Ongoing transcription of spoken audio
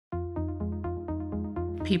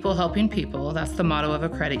People helping people, that's the motto of a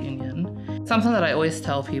credit union. Something that I always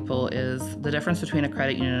tell people is the difference between a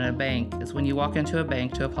credit union and a bank is when you walk into a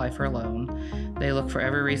bank to apply for a loan, they look for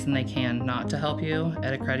every reason they can not to help you.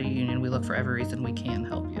 At a credit union, we look for every reason we can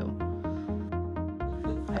help you.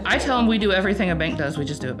 I tell them we do everything a bank does, we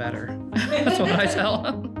just do it better. That's what I tell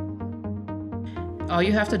them. All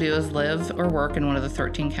you have to do is live or work in one of the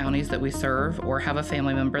 13 counties that we serve or have a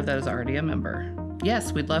family member that is already a member.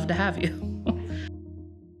 Yes, we'd love to have you.